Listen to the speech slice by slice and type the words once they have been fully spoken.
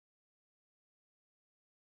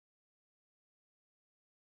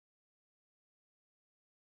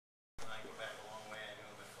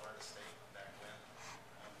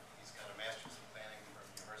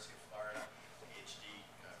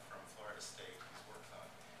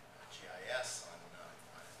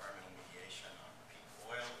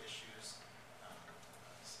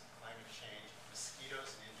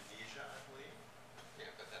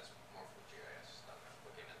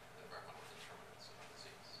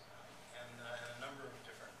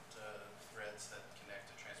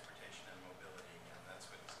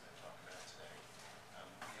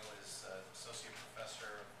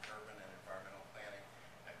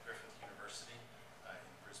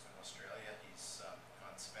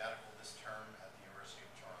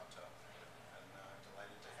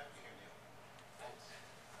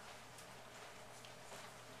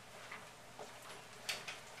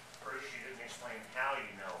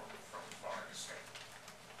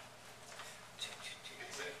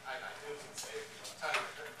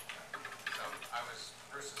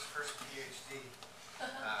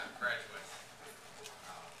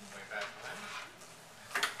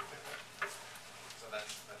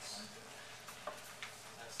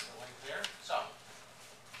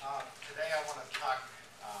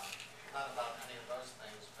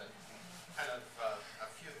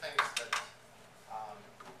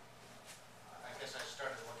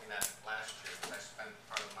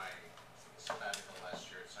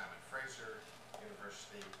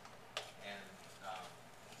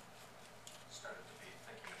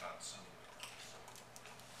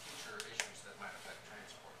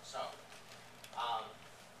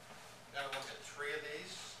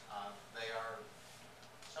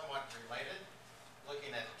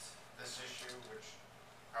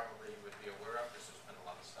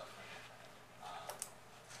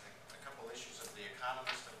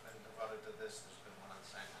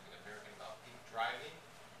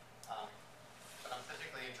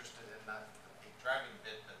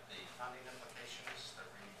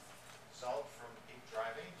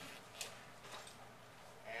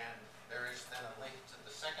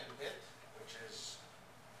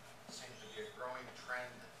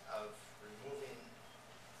trend of removing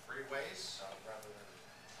freeways. So rather than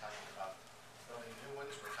talking about building new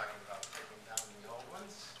ones, we're talking about taking down the old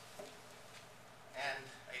ones. And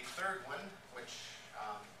a third one, which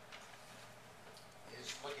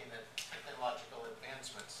is looking at technological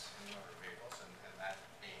advancements in motor vehicles, and that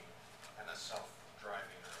being kind of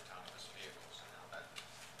self-driving or autonomous vehicles and how that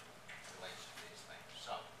relates to these things.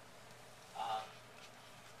 So,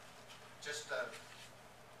 just a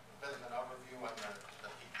bit of an overview on the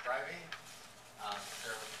peak driving.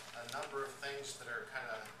 There are a number of things that are kind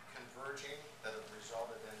of converging that have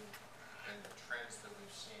resulted in the trends that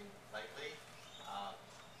we've seen lately.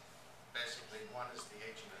 Basically, one is the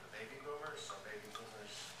aging of the baby boomers. So baby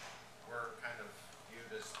boomers were kind of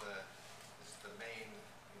viewed as the main,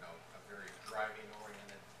 a very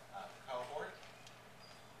driving-oriented cohort.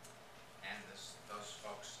 And as those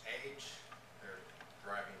folks age, they're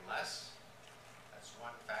driving less. That's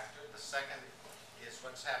one factor. The second is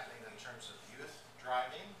what's happening in terms of youth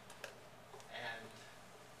driving. And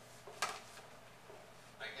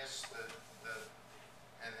I guess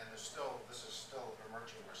this is still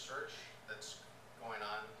emerging research that's going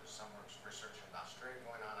on. There's some research in Australia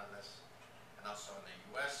going on this, and also in the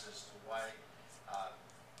U.S. as to why,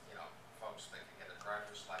 folks that can get a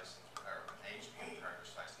driver's license or an age-B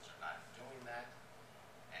driver's license are not doing that.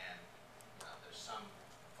 And there's some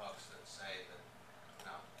folks that say that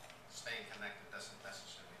staying connected doesn't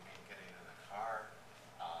necessarily mean getting in a car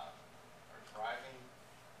or driving.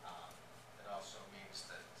 It also means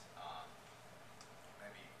that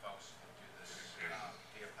maybe folks can do this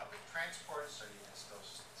via public transport, so you can still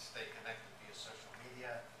stay connected via social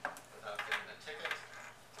media without getting a ticket.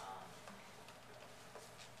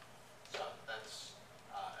 So that's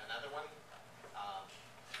another one.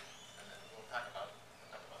 And then we'll talk about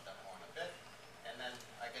that more in a bit. And then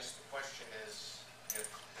I guess the question is, if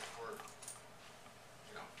we're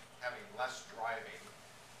having less driving,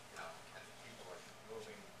 and people are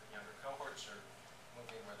moving, younger cohorts are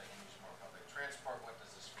moving where they can use more public transport, what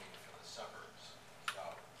does this mean for the suburbs? So,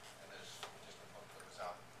 and there's just a book that was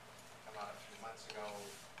come out a few months ago,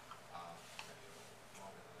 maybe a little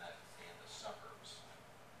longer than that, and the suburbs.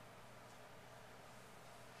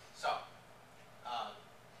 So,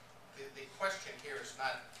 the question here is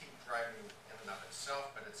not peak driving in and of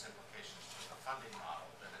itself, but its implications for the funding model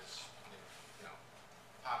that is,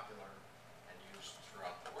 popular and used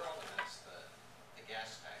throughout the world, and that's the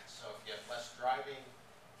gas tax. So if you have less driving,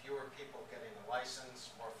 fewer people getting a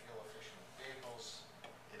license, more fuel-efficient vehicles,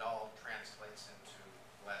 it all translates into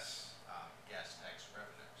less gas tax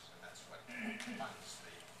revenues, and that's what funds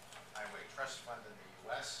the Highway Trust Fund in the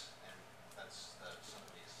U.S., and that's some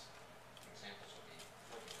of these examples will be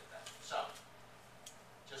looking at that. So,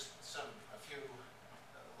 just a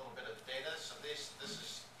little bit of data. So this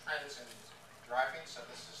is trends in driving. So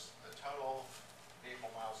this is the total vehicle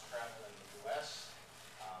miles traveled in the U.S.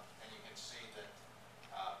 And you can see that,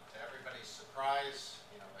 to everybody's surprise,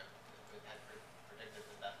 that it had predicted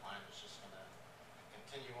that line was just going to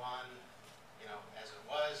continue on, as it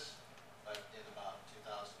was. But in about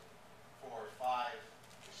 2004 or 5,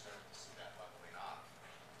 we started to see that leveling off.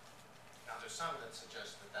 Now, there's some that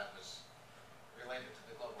suggest that was related to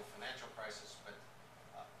the global financial crisis, but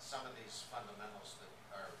some of these fundamentals that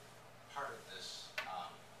are part of this,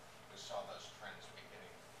 we saw those trends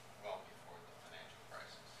beginning well before the financial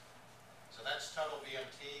crisis. So that's total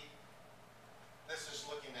VMT. This is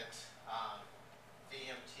looking at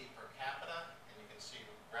VMT per capita, and you can see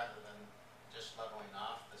rather than just leveling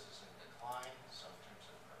off, this is in decline. So in terms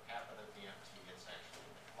of per capita VMT, it's actually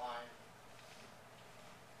in decline.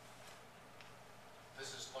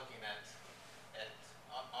 This is looking at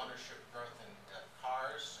ownership growth in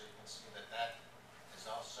cars, so you can see that is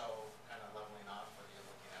also kind of leveling off, whether you're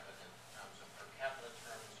looking at it in terms of per capita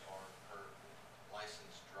terms or per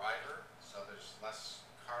licensed driver. So there's less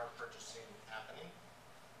car purchasing happening.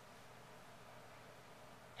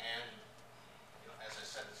 And as I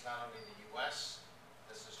said, it's not only the U.S.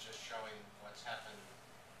 This is just showing what's happened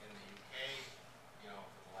in the U.K.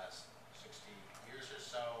 For the last 60 years or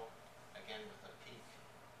so. Again, with the peak,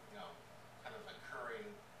 kind of occurring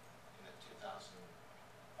in the 2005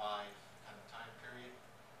 kind of time period.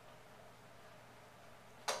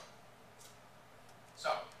 So,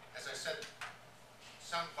 as I said,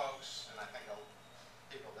 some folks, and I think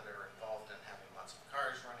people that are involved in having lots of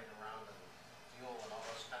cars running around and fuel and all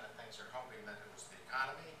those kind of things are hoping that it was the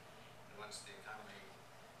economy. And once the economy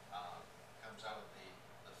comes out of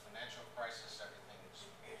the financial crisis, everything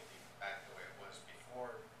will be back the way it was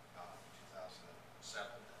before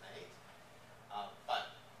 2007 and 8.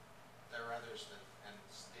 But there are others that, and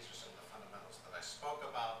these are some of the fundamentals that I spoke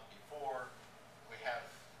about before. We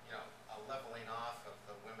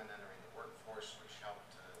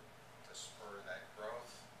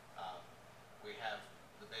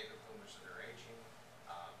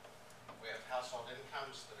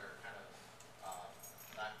incomes that are kind of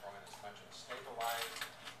not growing as much and stabilized,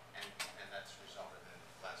 and that's resulted in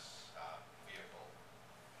less vehicle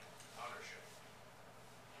ownership.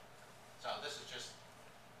 So this is just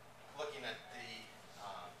looking at the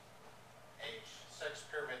age sex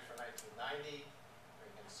pyramid for 1990. Where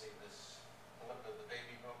you can see this blip of the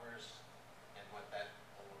baby boomers and what that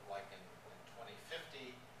will look like in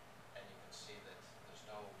 2050. And you can see that there's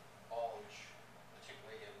no bulge,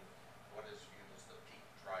 particularly in what is viewed as the peak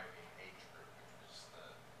driving age group, which is the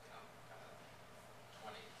kind of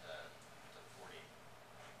 20 to 40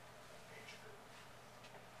 age group.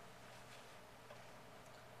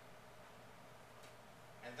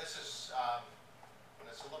 And this is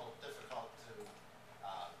it's a little difficult to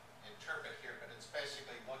interpret here, but it's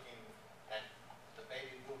basically looking at the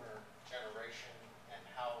baby boomer generation and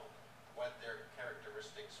what their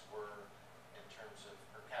characteristics were in terms of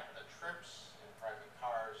per capita trips in private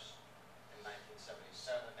cars in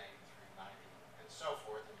 1977, 83, 90, and so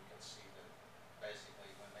forth. And you can see that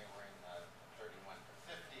basically when they were in the 31 to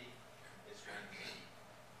 50 is when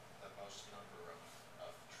the most number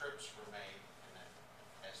of trips were made, and then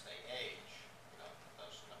as they age,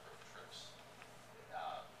 those number of trips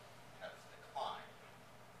have declined.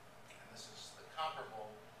 And this is the comparable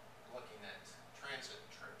looking at transit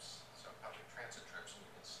trips, so public transit trips, and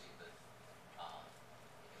you can see that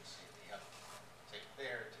the uptick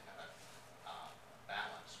there to kind of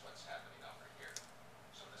balance what's happening over here.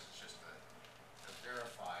 So this is just to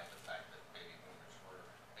verify the fact that baby boomers were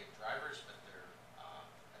big drivers, but they're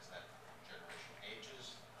as that generation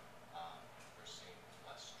ages, we're seeing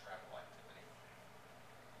less travel activity.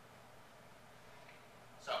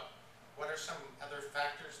 So, what are some other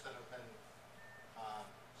factors that have been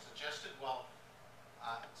suggested? Well,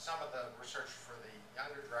 some of the research for the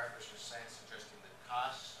younger drivers is suggesting that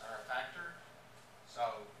costs are a factor.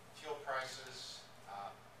 So, fuel prices,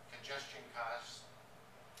 congestion costs,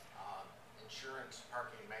 insurance,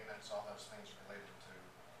 parking, maintenance, all those things related to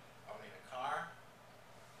owning a car.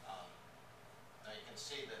 Now you can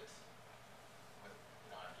see that with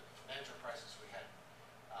after the financial crisis we had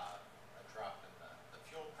a drop in the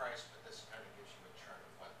fuel price, but this kind of gives you a chart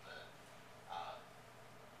of what the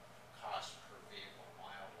cost per vehicle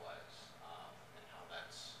mile was, and how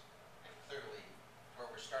that's, and clearly where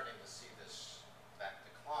we're starting to see that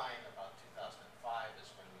decline about 2005 is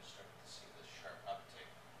when we started to see this sharp uptick,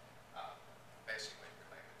 basically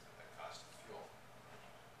related to the cost of fuel.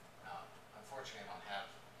 Unfortunately, I don't have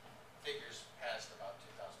figures past about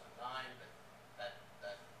 2009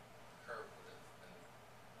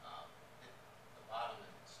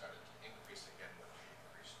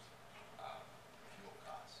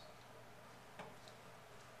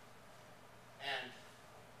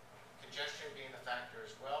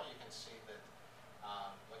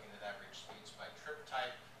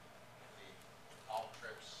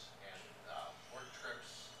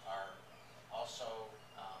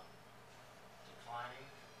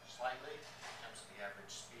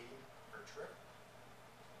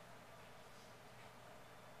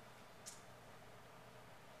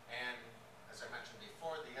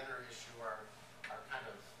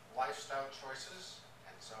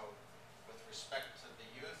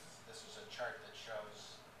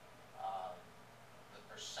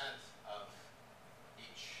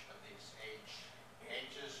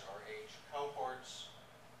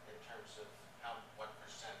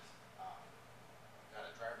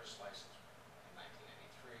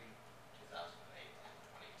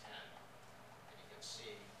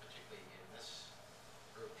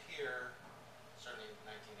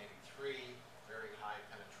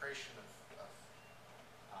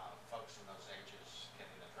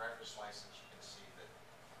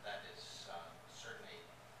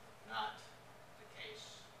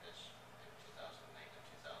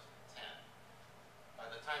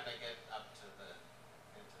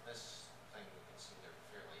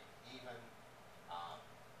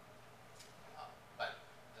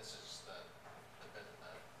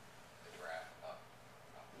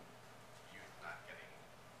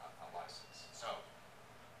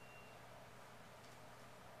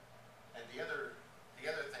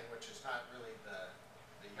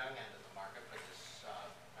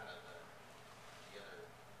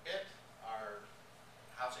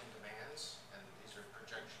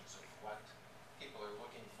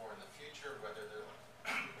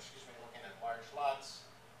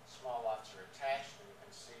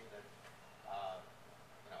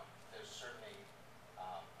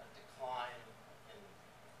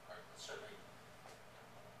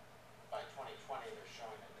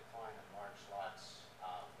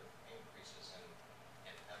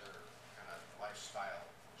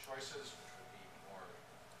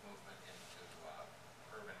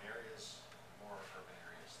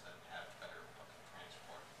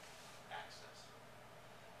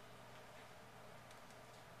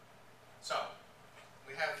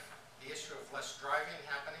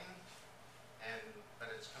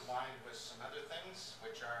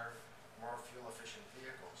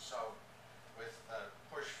 vehicles. So with the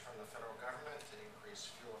push from the federal government to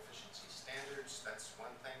increase fuel efficiency standards, that's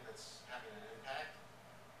one thing that's having an impact.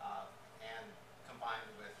 And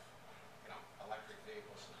combined with, electric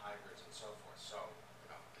vehicles and hybrids and so forth. So,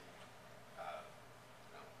 the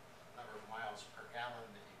number of miles per gallon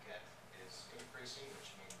that you get is increasing,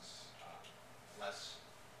 which means less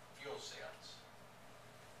fuel sales.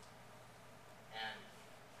 And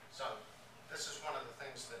so this is one of the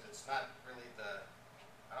things that it's not really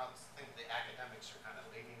I don't think the academics are kind of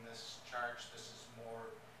leading this charge. This is more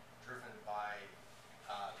driven by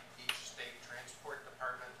each state transport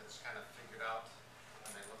department that's kind of figured out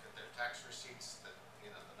when they look at their tax receipts that,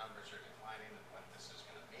 the numbers are declining and what this is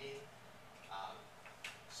going to mean.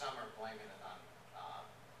 Some are blaming it on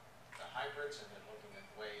the hybrids, and they're looking at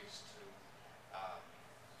ways to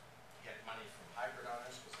get money from hybrid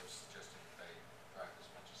owners because they're suggesting that they drive as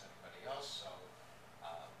much as anybody else. So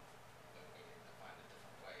we need to find a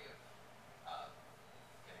different way of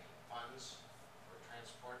getting funds for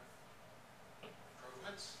transport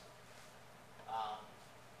improvements.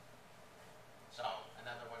 So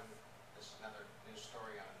another one, this is another news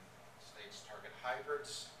story on states target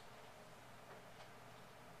hybrids.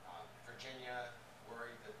 Virginia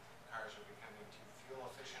worried that cars are becoming too fuel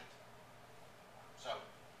efficient. So,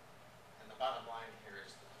 and the bottom line here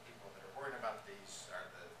is that the people that are worried about these are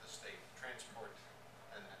the state transport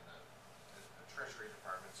and the treasury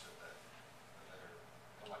departments that are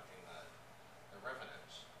collecting the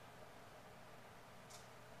revenues.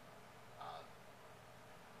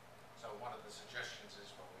 So one of the suggestions is,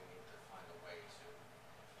 well, we need to find a way to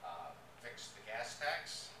fix the gas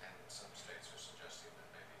tax, and some states are suggesting that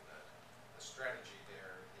maybe the strategy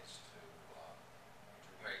there is to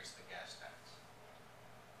raise the gas tax.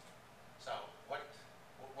 So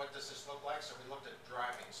what does this look like? So we looked at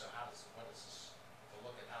driving. So what is this? We'll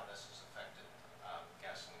look at how this has affected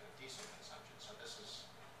gasoline and diesel consumption. So this is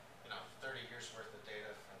 30 years worth of data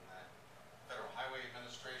from the Federal Highway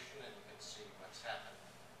Administration, and you can see what's happened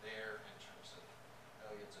there in terms of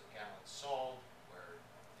billions of gallons sold, where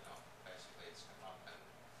basically it's come up and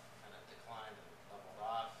kind of declined and leveled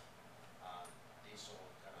off. Diesel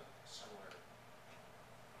kind of similar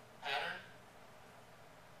pattern,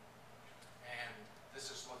 and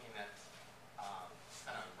this is looking at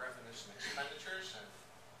kind of revenues and expenditures, and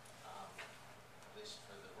at least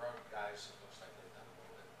for the road guys, it looks like they've done a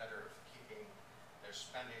little bit better of keeping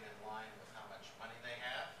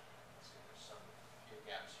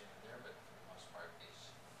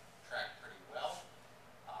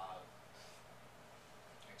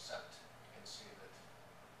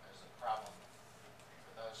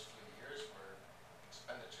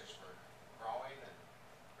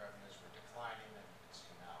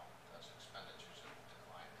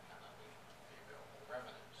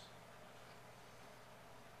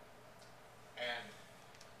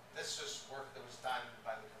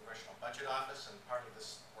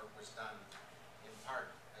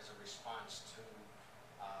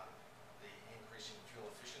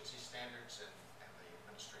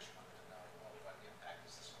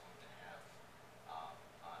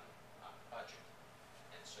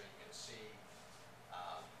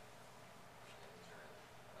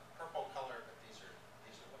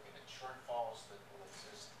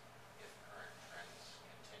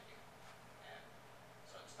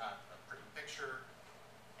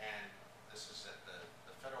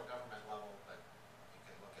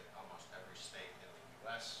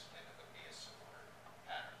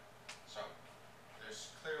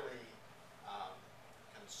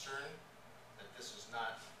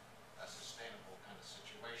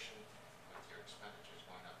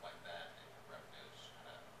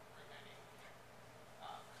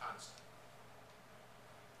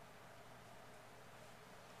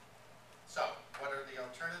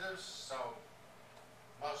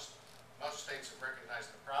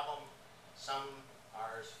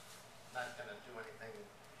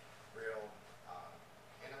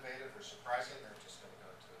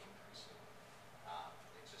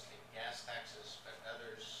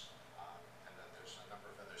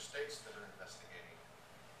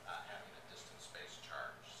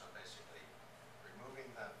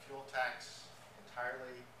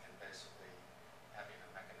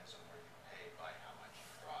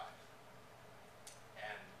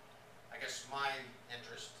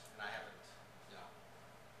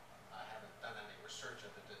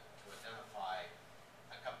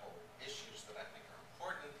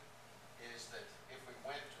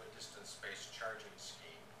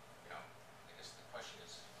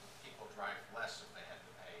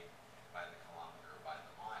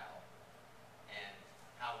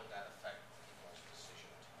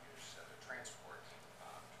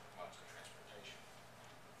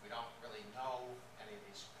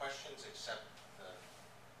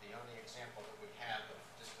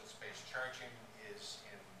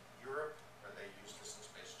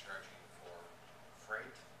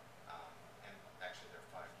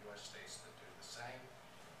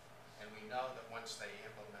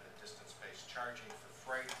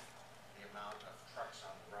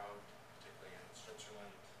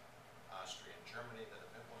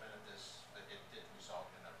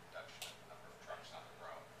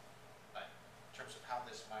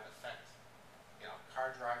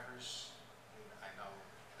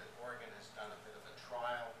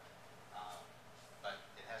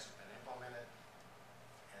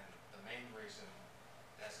reason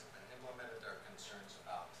it hasn't been implemented. There are concerns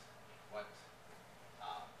about what,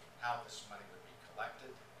 how this money would be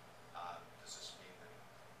collected. Does this mean that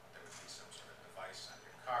there would be some sort of device on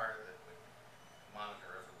your car that would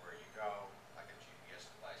monitor everywhere you go, like a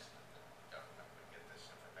GPS device, and the government would get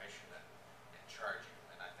this information and charge you?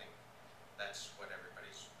 And I think that's what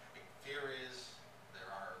everybody's big fear is.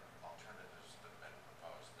 There are alternatives that have been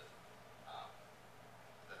proposed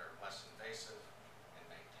that are less invasive and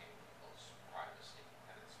maintain people's privacy.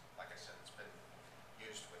 And it's, like I said, it's been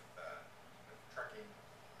used with trucking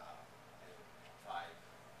in 5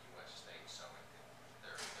 U.S. states, so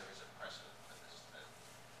there is a precedent for this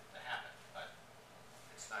to happen. But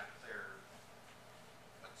it's not clear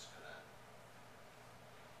what's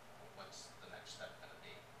the next step going to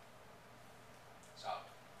be. So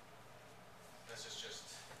this is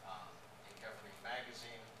just in Governing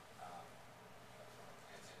Magazine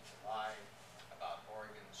in July about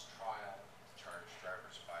Oregon's trial to charge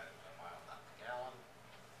drivers by the mile, not the gallon.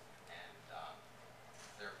 And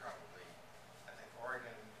they're probably, I think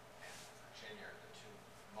Oregon and Virginia are the 2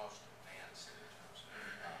 most advanced in terms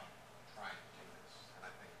of trying to do this. And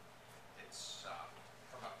I think it's,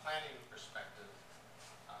 from a planning perspective,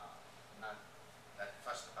 I'm not that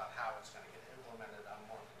fussed about how it's going to get implemented. I'm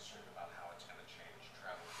more concerned about how it's going to change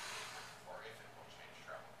travel behavior, or if it will change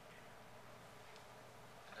travel behavior.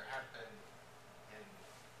 And there have been,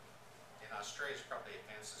 in Australia, it's probably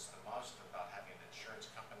advances the most about having insurance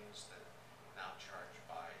companies that now charge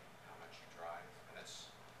by how much you drive. And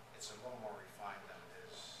it's a little more refined than it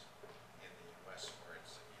is in the U.S., where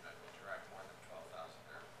it's, you know, if you drive more than 12,000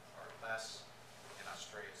 or less. In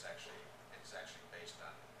Australia, it's actually based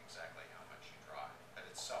on exactly how much you drive, but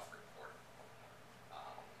it's self-reported.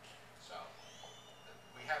 So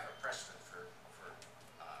we have a precedent for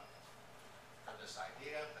this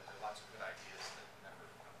idea, but there are lots of good ideas that never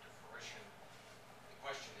come to fruition. The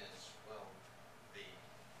question is, will the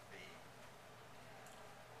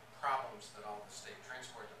problems that all the state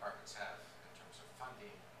transport departments have in terms of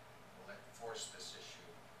funding, will it force this issue?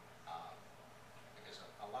 Because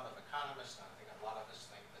a lot of economists, and I think a lot of us,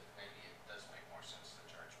 think that maybe it does make more sense to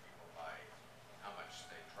charge people by how much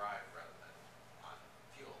they drive rather than on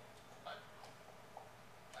fuel. But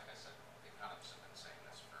like I said, the economists have been saying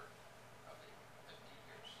this for probably 50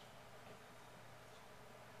 years.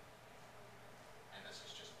 And this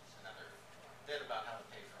is just another bit about how to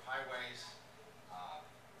pay for highways.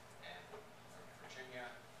 And from Virginia,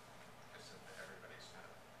 because everybody's kind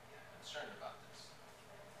of concerned about this,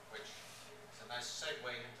 which is a nice segue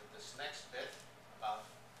into this next bit about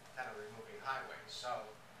kind of removing highways. So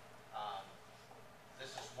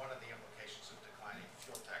this is one of the implications of declining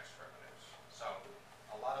fuel tax revenues. So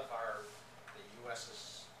a lot of the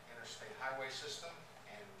U.S.'s interstate highway system,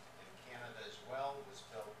 and in Canada as well, was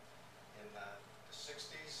built in the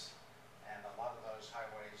 60s, and a lot of those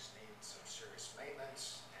highways need some serious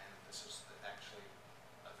maintenance, and this is actually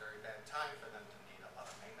a very bad time for them to need a lot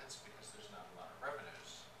of maintenance because there's not a lot of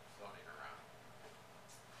revenues floating around.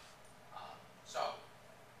 So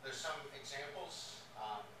there's some examples.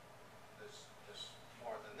 There's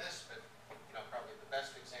more than this, but you know, probably the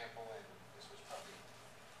best example, and this was probably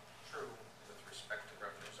true with respect to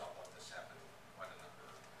revenues, although this happened quite a number,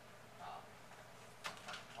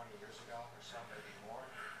 20 years ago or so, maybe more.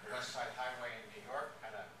 The West Side Highway in New York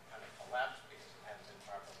kind of collapsed because it hadn't been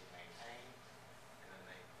properly maintained, and then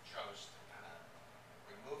they chose to kind of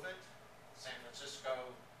remove it. San Francisco,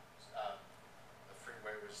 the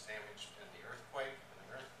freeway was damaged in an earthquake,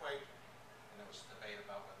 and there was a debate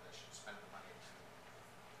about whether they should spend the money to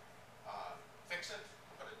fix it,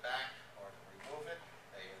 put it back, or to remove it.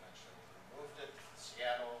 They eventually removed it.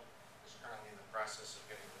 Seattle is currently in the process of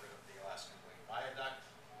getting rid of the Alaskan Wing Viaduct.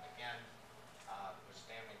 Again, was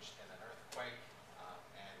damaged in an earthquake,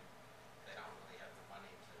 and they don't really have the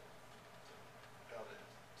money to build it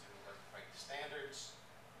to earthquake standards.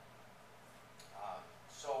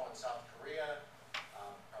 Seoul in South Korea,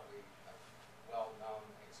 probably a well-known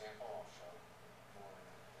example. I'll show more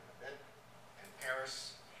in a bit. And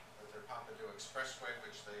Paris, with their Pompidou Expressway,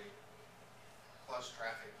 which they closed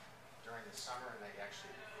traffic during the summer, and they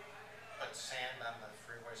actually put sand on the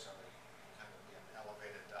freeway so that it can kind of be an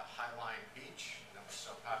elevated high-line beach. And it was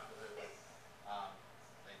so popular that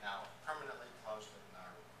they now permanently closed it and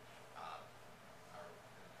are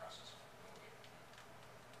in the process of removing it.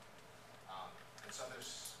 And so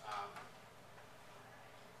there's,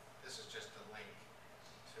 this is just a link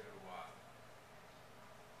to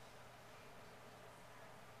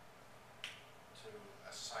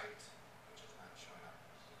a site, which is not showing up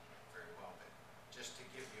very well, but just to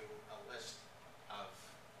give you a list of,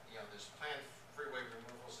 you know, there's planned freeway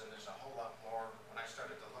removals, and there's a whole lot more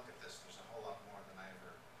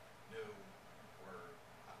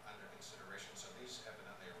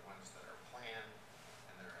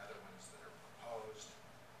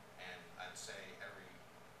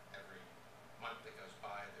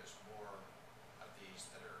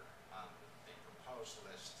proposed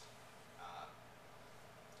list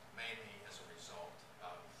mainly as a result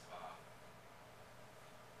of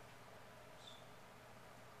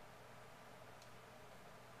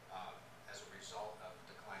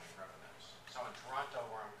declining revenues. So in Toronto,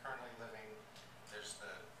 where I'm currently living, there's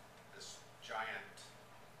this giant,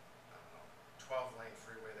 I don't know, 12-lane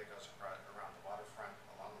freeway that goes around the waterfront,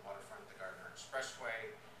 along the waterfront, the Gardiner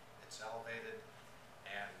Expressway. It's elevated,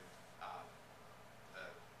 and the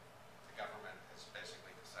government has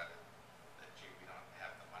basically decided that, gee, we don't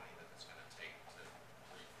have the money that it's going to take to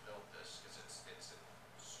rebuild this, because it's in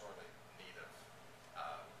sorely need of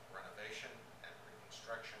renovation and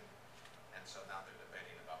reconstruction. And so now they're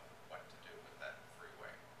debating about what to do with that freeway.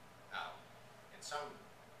 Now, in some,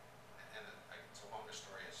 and it's a longer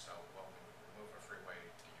story as to, well, when you remove a freeway,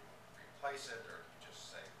 do you replace it, or do you just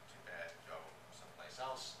say, too bad, go someplace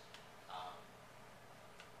else?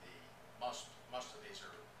 Most of these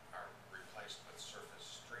are replaced with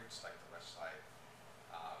surface streets, like the West Side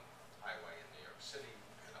Highway in New York City.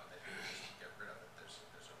 You know, they just get rid of it. There's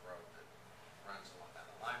a road that runs along that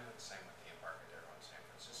alignment. Same with the Embarcadero in San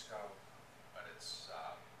Francisco, but it's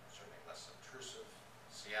certainly less obtrusive.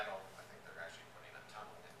 Seattle, I think they're actually putting a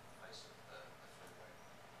tunnel in place of the freeway.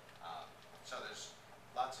 So there's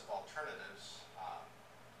lots of alternatives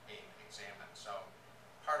being examined. So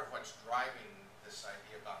part of what's driving this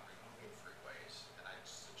idea about removing freeways, and I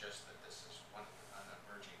suggest that this is an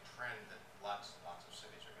emerging trend that lots and lots of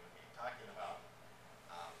cities are going to be talking about.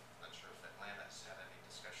 Not sure if Atlanta's had any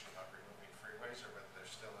discussion about removing freeways or whether they're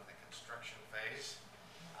still in the construction phase.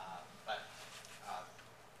 But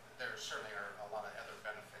there certainly are a lot of other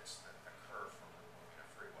benefits that occur from removing a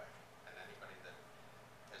freeway. And anybody that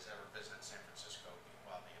has ever visited San Francisco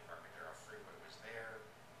while the Embarcadero freeway was there,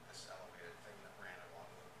 this elevated thing that ran along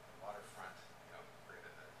the waterfront, you know,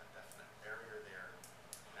 created a definite barrier there.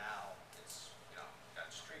 Now it's, you know,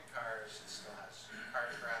 got streetcars, it still has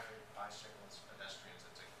car traffic, bicycles, pedestrians.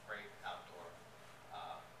 It's a great outdoor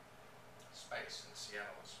space, and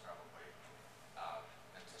Seattle is probably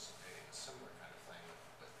anticipating a similar kind of thing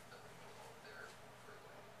with the removal of their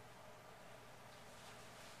freeway.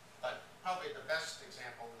 But probably the best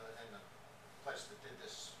example, and the place that did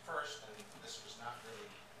this first, and this was not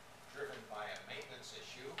really driven by a maintenance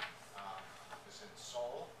issue, was in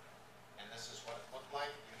Seoul, and this is what it looked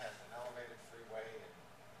like. You had an elevated freeway and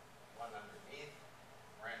one underneath,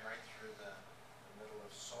 ran right through the middle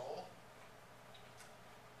of Seoul,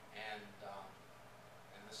 and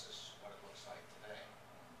this is what it looks like today.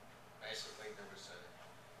 Basically, there was a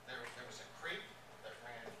creek that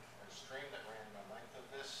ran, or a stream that ran the length of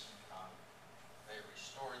this. They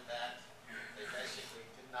restored that. They basically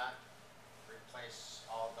did not replace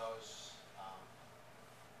all those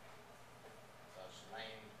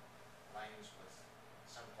lanes with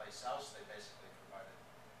someplace else. They basically provided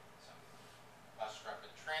some bus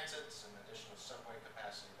rapid transit, some additional subway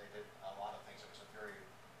capacity. They did a lot of things. It was a very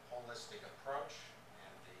holistic approach,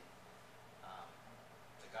 and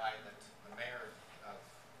the guy that the mayor of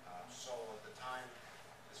Seoul at the time,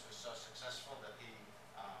 this was so successful that he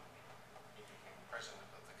became president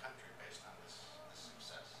of the country based on this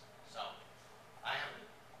success. So I haven't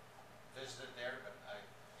visited there, but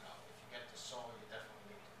you know, if you get to Seoul, you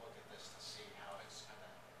definitely need to look at this to see how it's going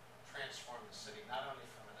to transform the city, not only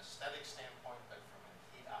from an aesthetic standpoint, but from an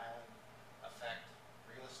heat island effect,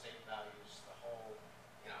 real estate values, the whole,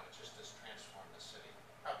 you know, it just has transformed the city.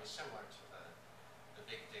 Probably similar to the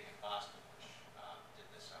Big Dig in Boston, which did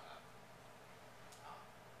this on a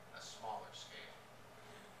smaller scale.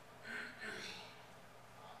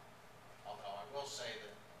 Although I will say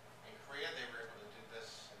that in Korea, they were able to do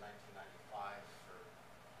this in 1995 for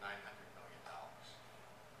 $900 million.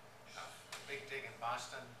 The Big Dig in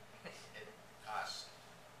Boston, it cost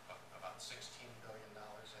about $16 billion,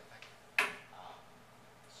 I think.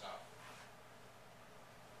 So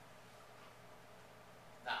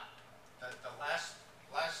now, the last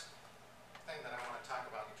thing that I want to talk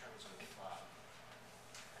about in terms of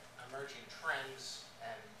emerging trends,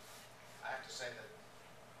 and I have to say that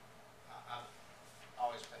I've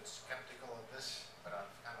always been skeptical of this, but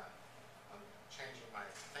I'm changing my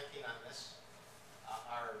thinking on this,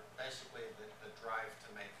 are basically the drive to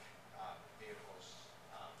make vehicles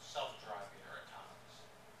self-driving or autonomous.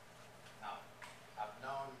 Now, I've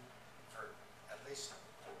known for at least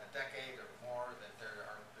a decade or more that there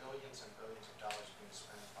are billions and billions of dollars being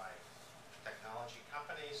spent by technology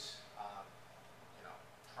companies, you know,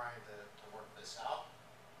 trying to work this out.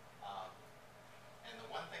 And the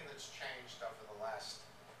one thing that's changed over the last,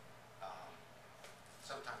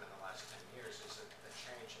 sometime in the last 10 years, is the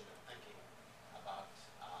change in the thinking about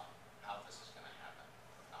how this is going to happen.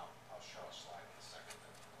 I'll show a slide in a second.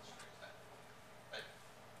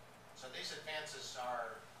 these advances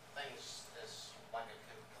are things as like a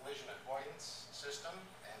collision avoidance system,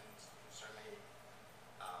 and certainly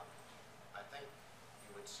I think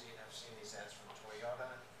you would have seen these ads from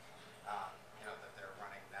Toyota, you know, that they're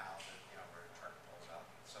running now, that, you know, where a truck pulls up.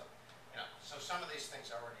 So, you know, so some of these things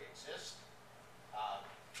already exist.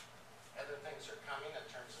 Other things are coming in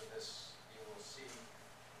terms of this. You will see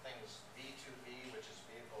things V2V, which is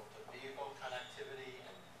vehicle-to-vehicle connectivity,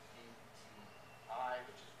 and VTI,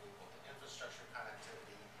 which is vehicle-to-infrastructure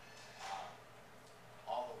connectivity,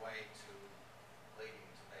 all the way to leading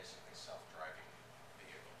to basically self-driving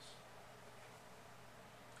vehicles.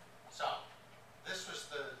 So this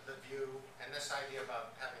was the view, and this idea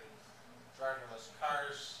about having driverless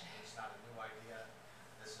cars is not a new idea.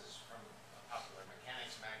 This is from a popular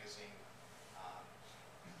mechanics magazine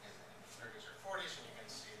in the 30s or 40s, and you can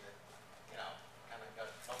see that, you know, kind of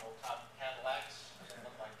got bubble-top Cadillacs. They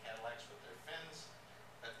look like Cadillacs with their fins.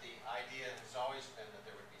 But the idea has always been that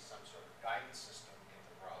there would be some sort of guidance system in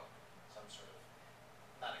the road, some sort of,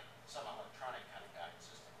 some electronic kind of guidance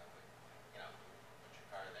system that would, you know, put your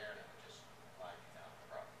car there and it would just glide you down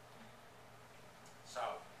the road.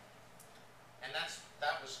 So, and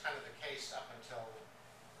that was kind of the case up until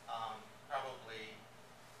probably,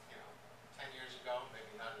 you know, 10 years ago,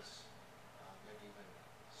 maybe not as, maybe even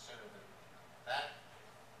sooner than that.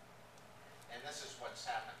 And this is what's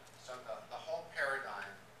happened. So the whole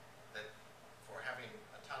paradigm that for having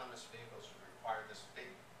autonomous vehicles would require this big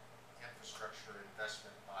infrastructure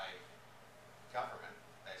investment by government,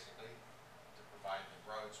 basically, to provide the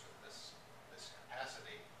roads with this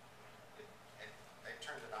capacity, they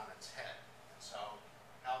turned it on its head. And so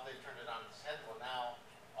how they turned it on its head, well, now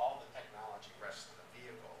all the technology rests in the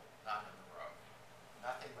vehicle, not in the road.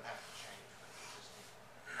 Nothing would have to change with existing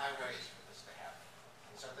highways for this to happen.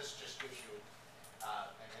 And so this just gives you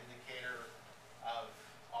an indicator of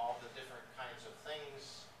all the different kinds of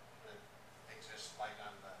things that exist, like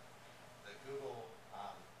on the Google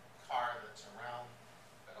car that's around,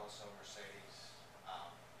 but also Mercedes,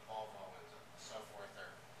 Volvo, and so forth.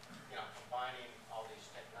 They're, you know, combining all these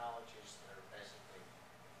technologies that are basically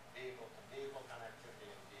vehicle-to-vehicle connectivity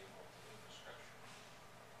and vehicle-to-infrastructure.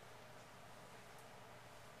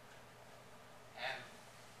 And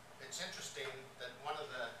it's interesting that one of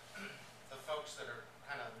the folks that are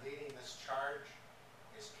kind of leading this charge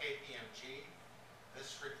is KPMG.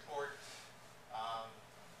 This report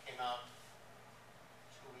came out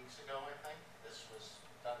 2 weeks ago, I think. This was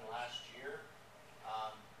done last year,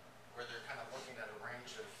 where they're kind of looking at a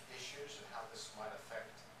range of issues and how this might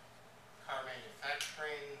affect car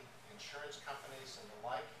manufacturing, insurance companies, and the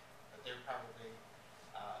like. But they probably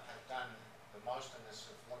have done the most in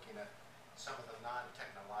this of looking at some of the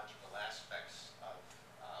non-technological aspects of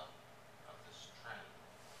this trend.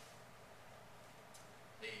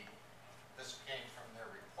 This came from their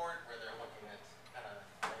report where they're looking at kind of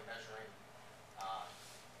measuring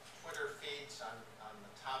Twitter feeds on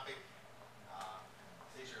the topic.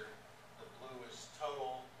 These are, the blue is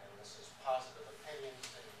total, and this is positive opinions,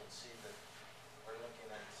 and you can see that we're looking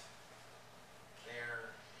at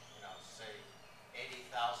their, you know, say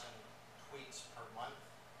 80,000 tweets per month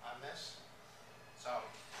on this. So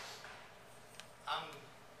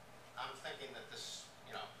I'm thinking that this,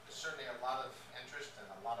 you know, there's certainly a lot of interest and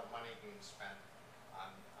a lot of money being spent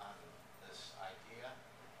on this idea.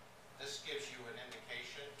 This gives you an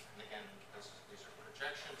indication, and again, these are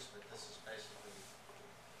projections, but this is basically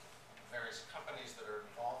various companies that are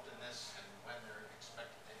involved in this and when they're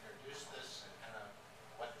expected to introduce this and kind of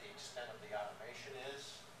what the extent of the automation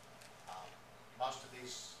is. Most of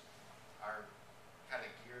these are kind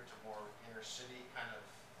of geared to more inner city kind of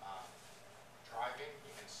driving.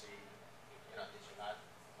 You can see, you know, these are not,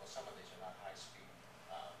 well, some of these are not high-speed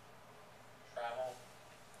travel,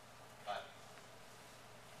 but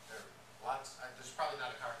there are lots. There's probably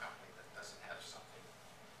not a car company that doesn't have something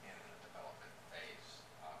in the development phase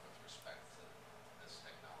with respect to this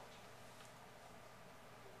technology.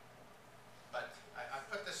 But I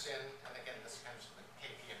put this in, and again, this comes from the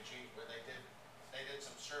KPMG, where they did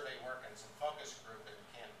some survey work and some focus group, and you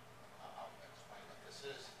can't, I'll explain what this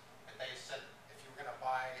is. And they said, if you were going to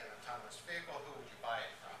buy an autonomous vehicle, who would you buy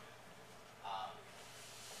it from?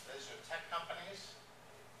 These are tech companies.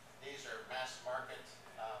 These are mass market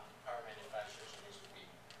car manufacturers, and these would be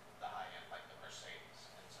the high end, like the Mercedes.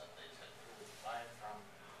 And so they said, who would you buy it from?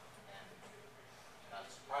 And not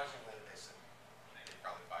surprisingly, they said they'd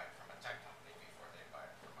probably buy it from a tech company before they buy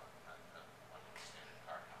it from one of the standard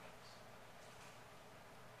car companies.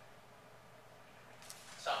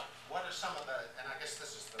 So what are some of the, and I guess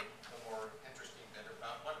this is the more interesting bit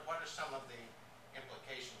about what are some of the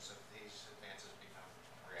implications of these advances become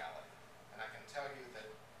reality?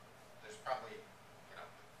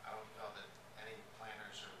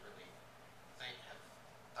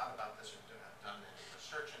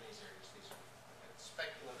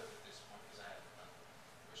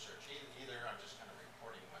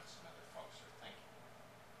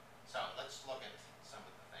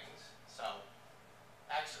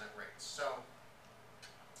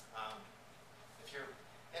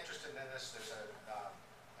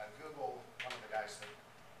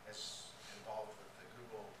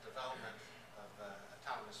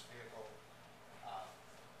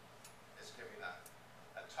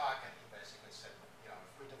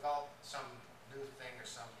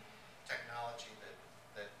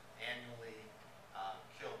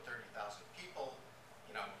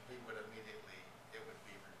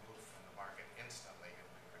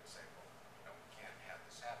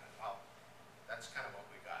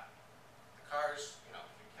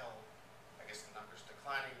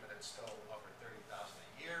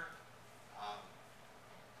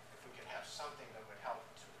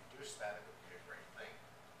 reduce that, it would be a great thing.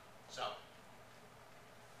 So,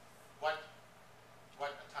 what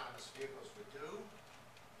autonomous vehicles would do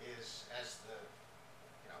is, as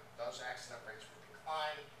those accident rates would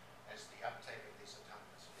decline, as the uptake of these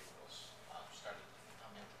autonomous vehicles started to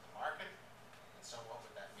come into the market. And so what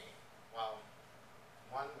would that mean? Well,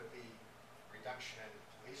 one would be reduction in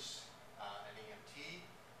police and EMT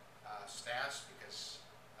staffs, because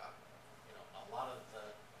a lot of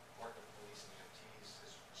the work of police and EMTs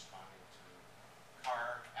is responding to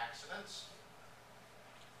car accidents.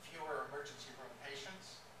 Fewer emergency room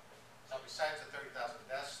patients. So besides the 30,000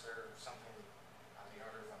 deaths, there are something on the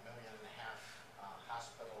order of 1.5 million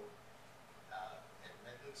hospital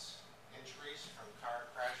admittance injuries from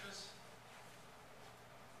car crashes.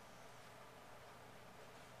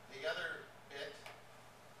 The other bit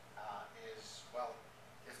is, well,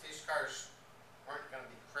 if these cars weren't going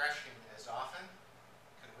to be crashing as often,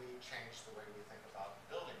 could we change the way we think about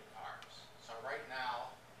building cars? So right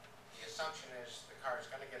now, the assumption is the car is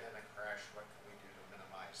going to get in a crash. What can we do to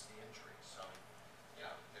minimize the injuries? So,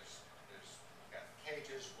 you've got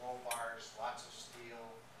cages, roll bars, lots of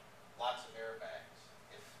steel, lots of airbags.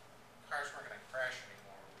 If cars weren't going to crash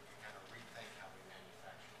anymore, we could kind of rethink how we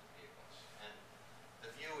manufacture the vehicles. And the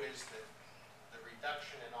view is that the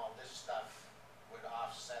reduction in all this stuff would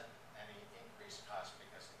offset any increased cost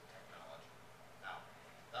because of the technology. Now,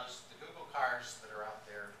 the Google cars that are out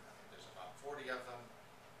there, I think there's about 40 of them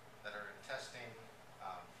that are in testing.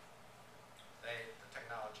 The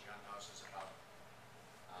technology on those is about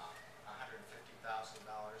 $150,000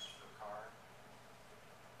 per car.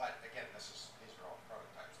 But again, these are all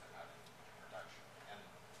prototypes; they're not in production. And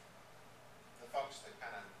the folks that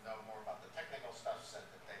kind of know more about the technical stuff said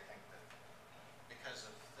that they think that because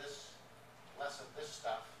of less of this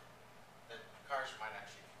stuff, that cars might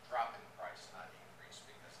actually drop in price, not increase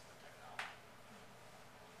because of the technology.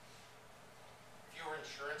 Fewer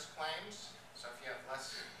insurance claims. So if you have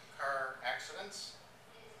less car accidents,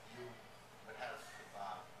 you would have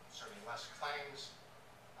certainly less claims,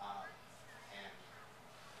 and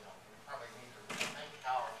we probably need to rethink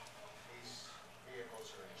how these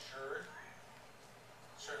vehicles are insured.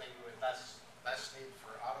 Certainly, you would less need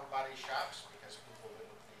for auto body shops because people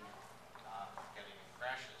wouldn't be getting in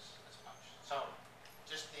crashes as much. So,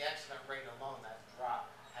 just the accident rate alone, that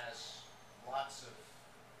drop has lots of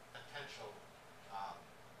potential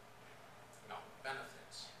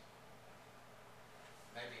benefits.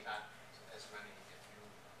 Maybe not as many if you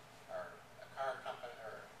are a car company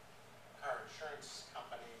or a car insurance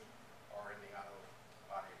company or in the auto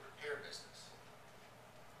body repair business.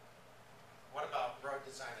 What about road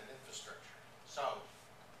design and infrastructure? So,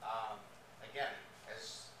 again,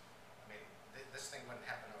 this thing wouldn't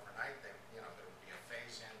happen overnight. There would be a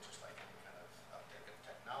phase in, just like any kind of uptake of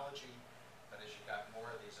technology. But as you got more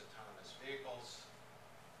of these autonomous vehicles,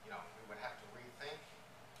 we would have to rethink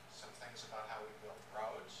some things about how we build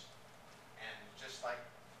roads. And just like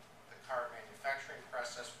the car manufacturing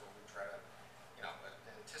process, where we try to,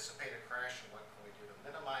 anticipate a crash and what can we do to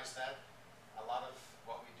minimize that, a lot of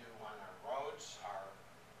what we do on our roads are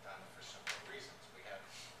done for simple reasons. We have,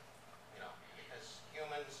 because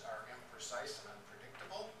humans are imprecise and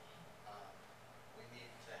unpredictable, we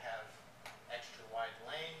need to have extra wide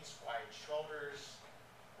lanes, wide shoulders,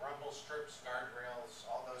 rumble strips, guardrails,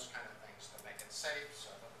 all those kind of things to make it safe, so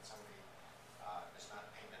that when somebody is not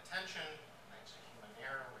paying attention, makes a human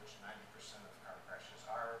error, which 90% of car crashes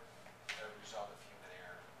are the result of human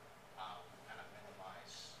error, we kind of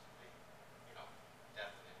minimize the death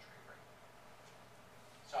and injury rate.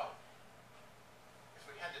 So, if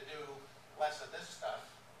we had to do less of this stuff,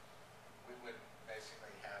 we would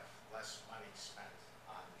basically have less money spent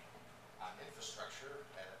on infrastructure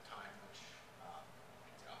at a time which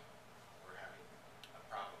we're having a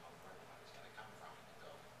problem of where the money's going to come from to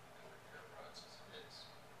build and repair roads as it is.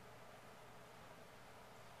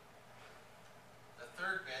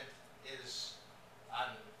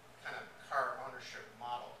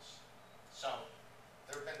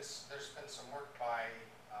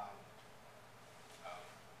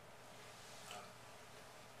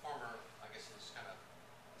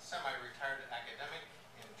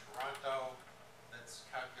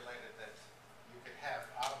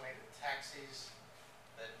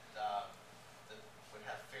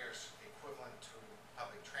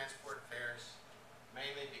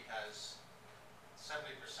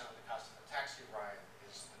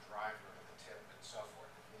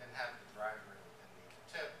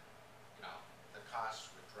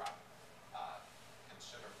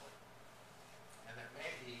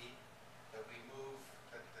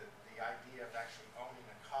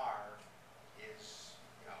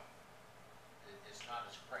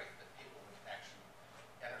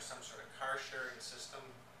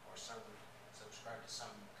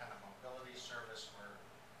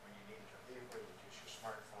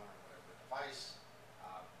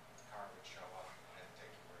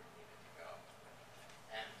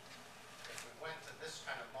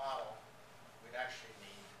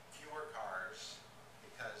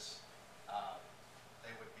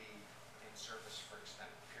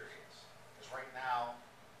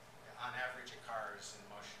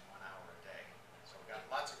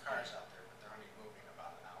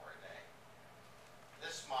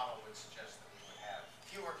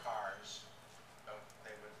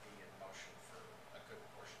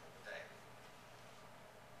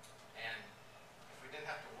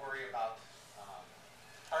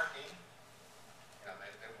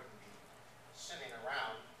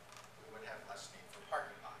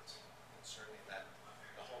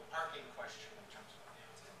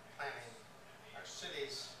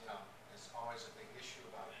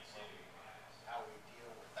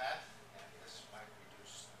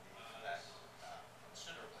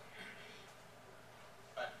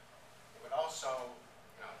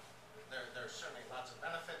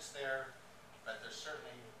 benefits there, but there's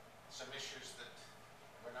certainly some issues that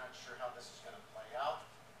we're not sure how this is going to play out.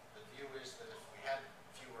 The view is that if we had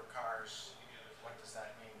fewer cars, what does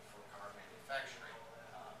that mean for car manufacturing?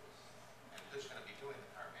 And who's going to be doing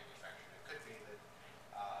the car manufacturing? It could be that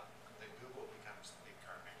Google becomes the big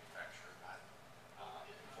car manufacturer, not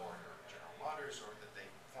Ford or General Motors, or that they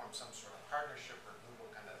form some sort of partnership where Google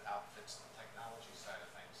kind of outfits the technology side of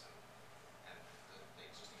things, and the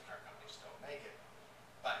existing car companies still make it.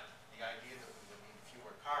 But the idea that we would need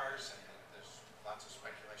fewer cars, and there's lots of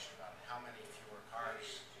speculation about how many fewer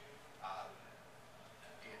cars,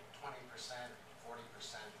 be it 20%, 40%,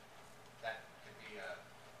 that could be a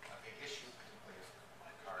big issue, particularly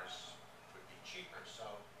if cars would be cheaper. So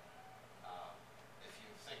if you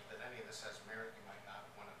think that any of this has merit, you might not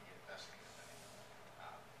want to be investing in any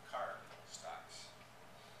car stocks.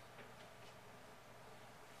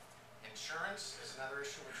 Insurance is another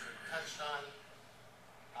issue which we touched on.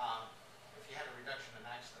 If you had a reduction in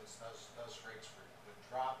accidents, those rates would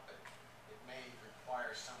drop, but it may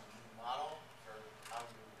require some new model for how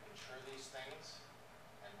you insure these things.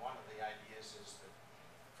 And one of the ideas is that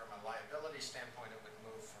from a liability standpoint, it would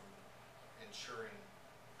move from insuring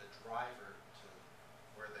the driver to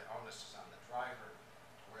where the onus is on the driver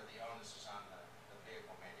to where the onus is on the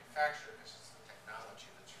vehicle manufacturer, because it's the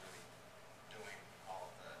technology that's really doing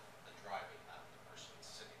all of the driving, not the person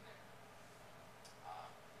sitting there.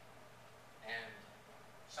 And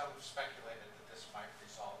some speculated that this might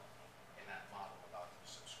result in that model about you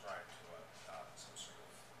subscribe to some sort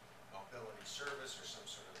of mobility service or some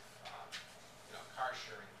sort of car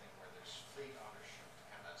sharing thing where there's fleet ownership to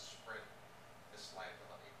kind of spread this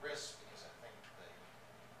liability risk, because I think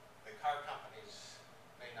the car companies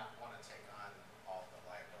may not want to take on all the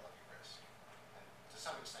liability risk. And to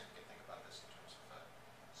some extent, you can think about this in terms of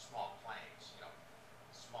small planes,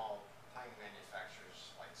 small plane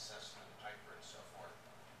manufacturers like Cessna and Piper and so forth.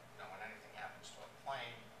 When anything happens to a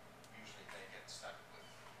plane, usually they get stuck with,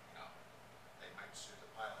 they might sue the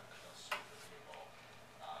pilot, but they'll sue the vehicle,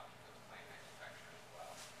 the plane manufacturer as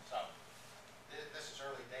well. So this is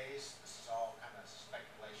early days. This is all kind of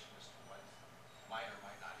speculation as to what might or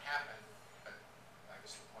might not happen. But I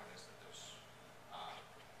guess the point is that there's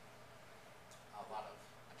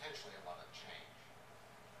potentially a lot of change.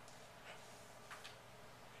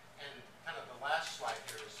 And kind of the last slide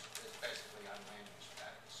here is basically on land use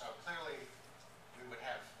patterns. So clearly, we would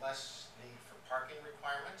have less need for parking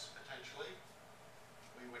requirements, potentially.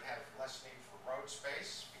 We would have less need for road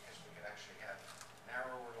space, because we could actually have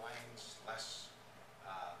narrower lanes, less,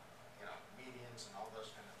 medians and all those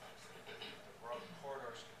kind of things. The road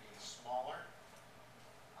corridors could be smaller.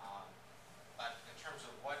 But in terms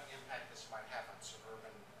of what impact this might have on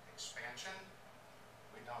suburban expansion,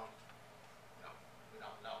 we don't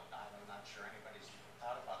know. I'm not sure anybody's even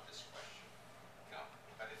thought about this question.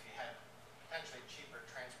 But if you had potentially cheaper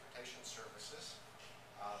transportation services,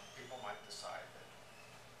 people might decide that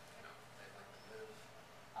they'd like to live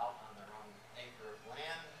out on their own acre of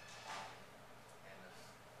land, and if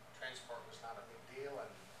transport was not a big deal,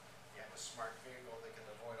 and you have a smart vehicle that could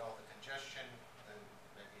avoid all the congestion, then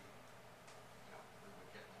maybe we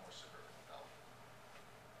would get more suburban development.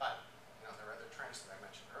 But there are other trends that I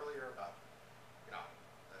mentioned earlier about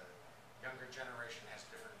the younger generation has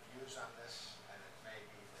different views on this, and it may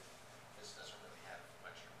be that this doesn't really have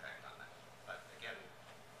much impact on that. But again,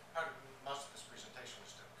 most of this presentation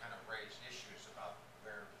was to kind of raise issues about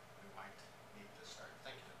where we might need to start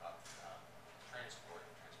thinking about transport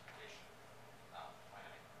and transportation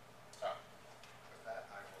planning. So with that,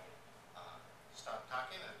 I will stop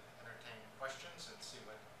talking and entertain questions and see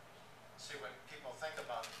what people think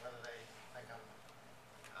about whether they think I'm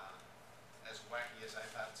as wacky as I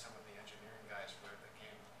thought some of the engineering guys were that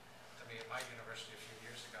came to me at my university a few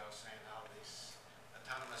years ago saying how these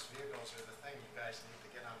autonomous vehicles are the thing you guys need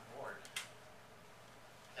to get on board.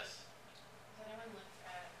 Yes? Has anyone looked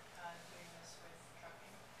at doing this with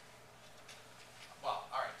trucking?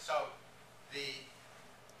 Well, all right. So the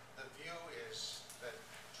view is that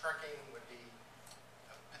trucking would be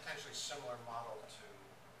a potentially similar model to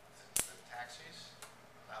the taxis.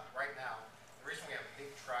 Right now, the reason we have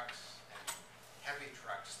big trucks and heavy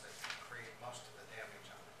trucks that create most of the damage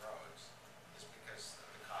on the roads is because of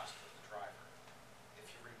the cost of the driver. If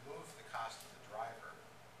you remove the cost of the driver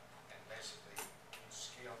and basically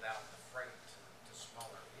scale down the freight to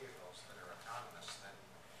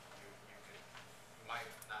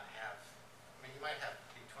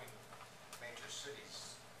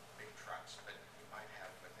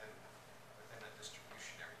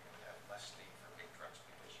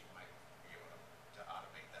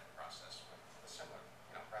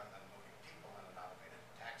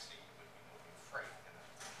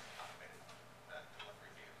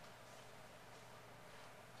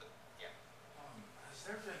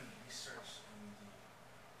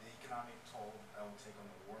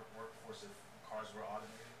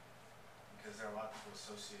because there are a lot of people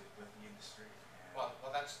associated with the industry. And Well,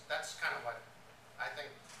 that's kind of what, I think,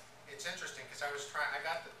 it's interesting, because I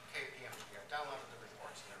got the KPMG, I downloaded the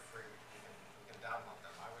reports, and they're free, you can download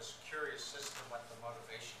them. I was curious as to what the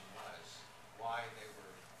motivation was, why they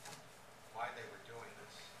were doing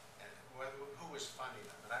this, and who was funding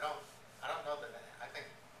them. And I don't know that, I think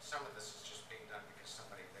some of this is just being done because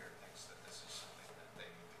somebody there thinks that this is something that they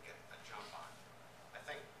need to get a jump on. I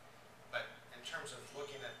think, but in terms of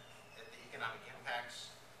looking at the economic impacts,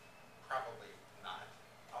 probably not.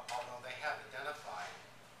 Although they have identified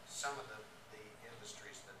some of the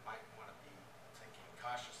industries that might want to be thinking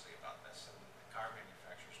cautiously about this, and the car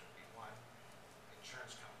manufacturers would be one,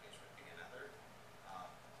 insurance companies would be another,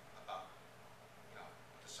 about,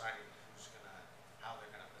 deciding how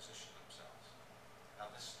they're gonna position themselves. Now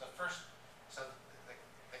so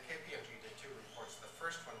the KPMG did two reports. The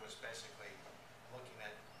first one was basically looking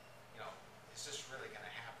at, is this really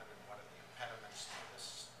gonna happen, and what are the impediments to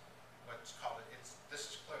this? This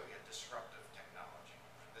is clearly a disruptive technology.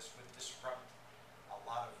 This would disrupt a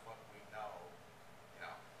lot of what we know,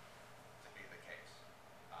 to be the case.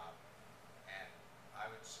 And I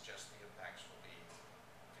would suggest the impacts will be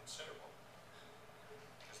considerable.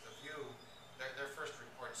 Because their first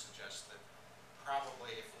report suggests that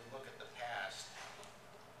probably if we look at the past,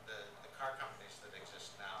 the car companies that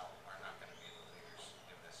exist now are not going to be the leaders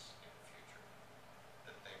in this in the future.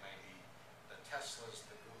 That they may be the Teslas,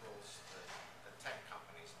 the Googles, the tech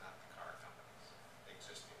companies, not the car companies, the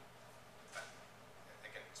existing. But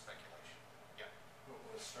again, speculation. Yeah.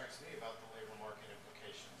 what strikes me about the labor market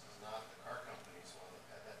implications is not the car companies, while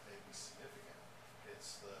that may be significant.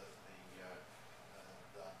 It's the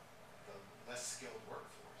less skilled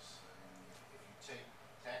workforce. I mean, if you take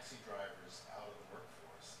taxi drivers out of the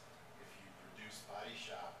workforce, if you reduce body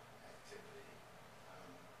shop activity,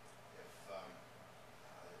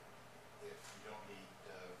 if you don't need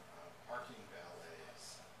parking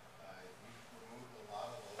valets, you've removed a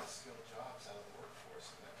lot of the less skilled jobs out of the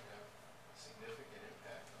workforce, and that can have significant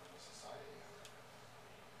impact on the society.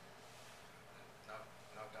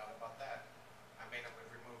 No doubt about that. I mean, it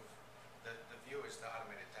would remove, the view is the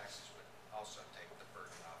automated taxis would also take the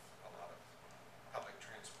burden off a lot of public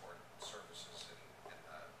transport services in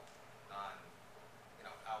the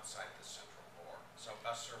outside the central core. So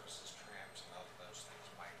bus services, trams, and all of those things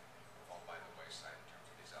might fall by the wayside in terms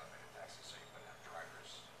of these automated taxis, so you wouldn't have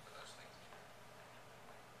drivers for those things.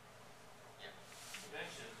 Yeah. You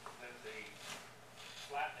mentioned that the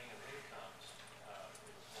flattening of incomes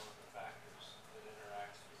is one of the factors that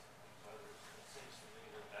interacts with these others. It seems to me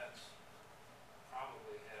that that's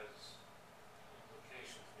probably has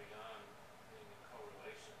implications beyond being a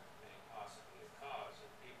correlation and being possibly a cause. That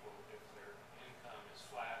people, if their income is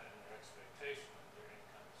flat and their expectation of their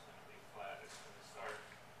income is going to be flat, it's going to start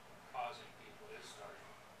causing people, starting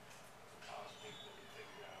to cause people to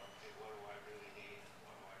figure out, okay, what do I really need,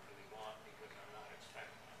 what do I really want, because I'm not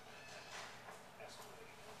expecting it to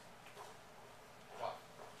escalate. Well,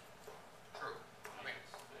 true. I mean,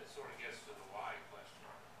 it sort of gets to the why question.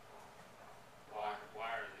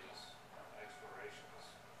 Why are these explorations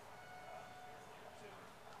into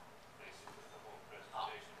basically the whole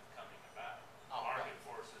presentation coming about? Market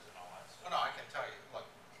forces and all that stuff. well, no, I can tell you. Look,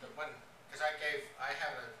 because I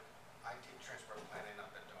had a IT transport planning. I've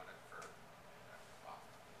been doing it for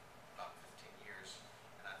about 15 years,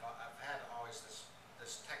 and I've had always this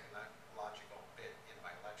technological bit in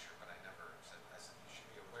my lecture, but I said you should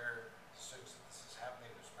be aware as soon as this is happening.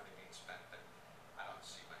 There's money being spent, but I don't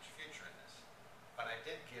see much future in this. But I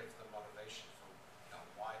did give the motivation for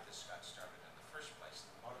why this got started in the first place.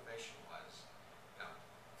 And the motivation was,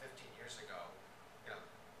 15 years ago,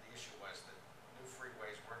 the issue was that new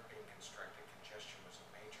freeways weren't being constructed. Congestion was a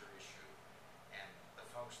major issue, and the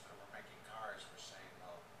folks that were making cars were saying,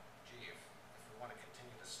 well, gee, if we want to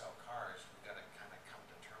continue to sell cars, we've got to kind of come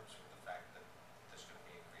to terms with the fact that there's going to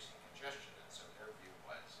be increasing congestion. And so their view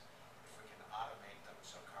was, if we can automate them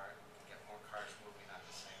so we can get more cars moving on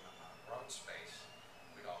the same amount of road space,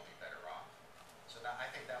 we'd all be better off. So I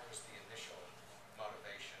think that was the initial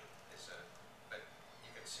motivation. But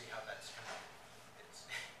you can see how that's kind of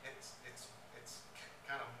it's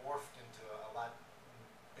kind of morphed into a lot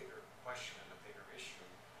bigger question and a bigger issue,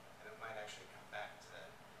 and it might actually come back to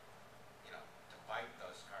to bite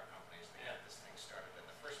those car companies to get this thing started in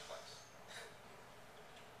the first place.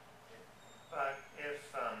 But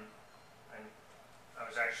if, I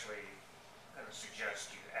was actually going to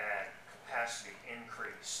suggest you add capacity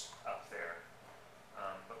increase up there,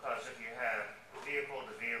 because if you have vehicle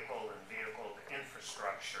to vehicle and vehicle to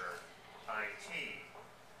infrastructure IT,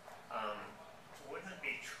 wouldn't it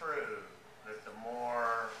be true that the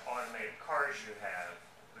more automated car you have,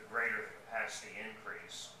 the greater the capacity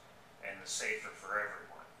increase and the safer for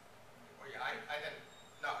everyone. Well, yeah, I didn't,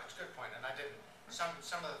 no, it's a good point, and I didn't, some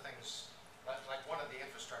of the things, like one of the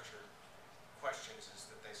infrastructure questions is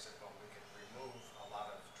that they said, well, we could remove a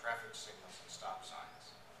lot of traffic signals and stop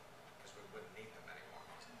signs, because we wouldn't need them anymore.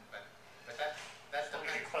 But that As long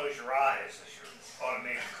as you depends. close your eyes as your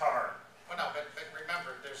automated car. Well, no, but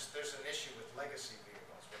remember, there's an issue with legacy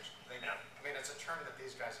vehicles, which they, Yeah. I mean, it's a term that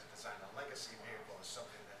these guys have designed. A legacy vehicle is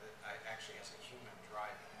something that actually has a human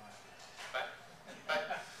driving. But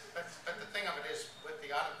the thing of it is, with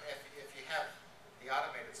the if you have the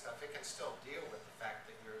automated stuff, it can still deal with the fact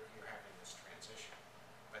that you're having this transition.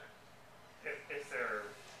 But If there are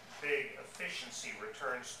big efficiency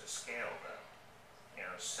returns to scale though, you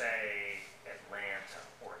know, say Atlanta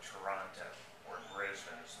or Toronto or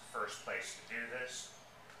Brisbane is the first place to do this,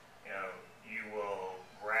 you know, you will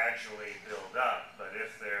gradually build up, but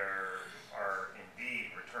if there are indeed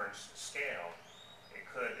returns to scale, it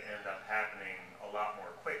could end up happening a lot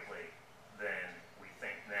more quickly than we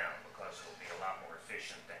think now, because it'll be a lot more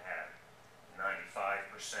efficient to have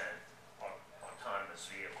 95% autonomous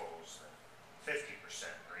vehicles than 50%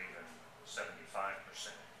 or even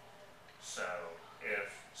 75%. So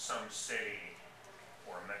if some city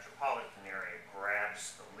or metropolitan area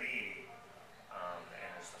grabs the lead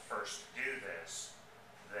and is the first to do this,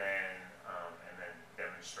 then and then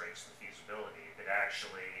demonstrates the feasibility, it could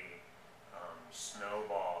actually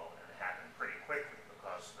snowball and happen pretty quickly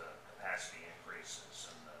because the capacity increases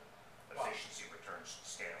and the efficiency returns to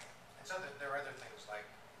scale. And so there are other things like,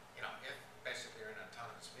 you know, if basically you're in an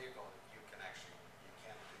autonomous vehicle, you can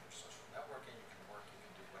do your social networking, you can work, you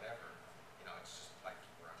can do whatever. You know, it's just like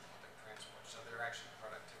you were on public transport. So there are actually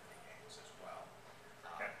productivity gains as well.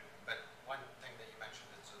 Okay. But one thing that you mentioned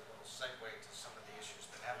is a little segue to some of the issues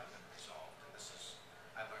that haven't been resolved. And this is,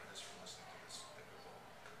 I learned this from listening to the Google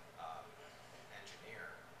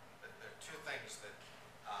engineer. That there are two things that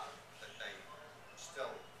they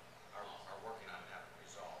still are working on and haven't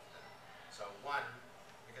resolved. And so one,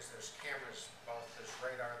 because there's cameras, both there's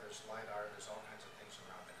radar, there's LiDAR, there's all kinds of things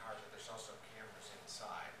around the car, but there's also cameras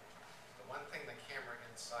inside. The one thing the camera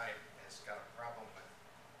inside has got a problem with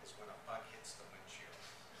is when a bug hits the windshield.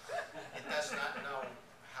 It does not know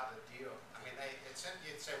how to deal. I mean,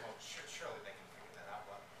 you'd say, well, surely they can figure that out.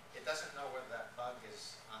 Well, it doesn't know whether that bug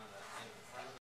is on the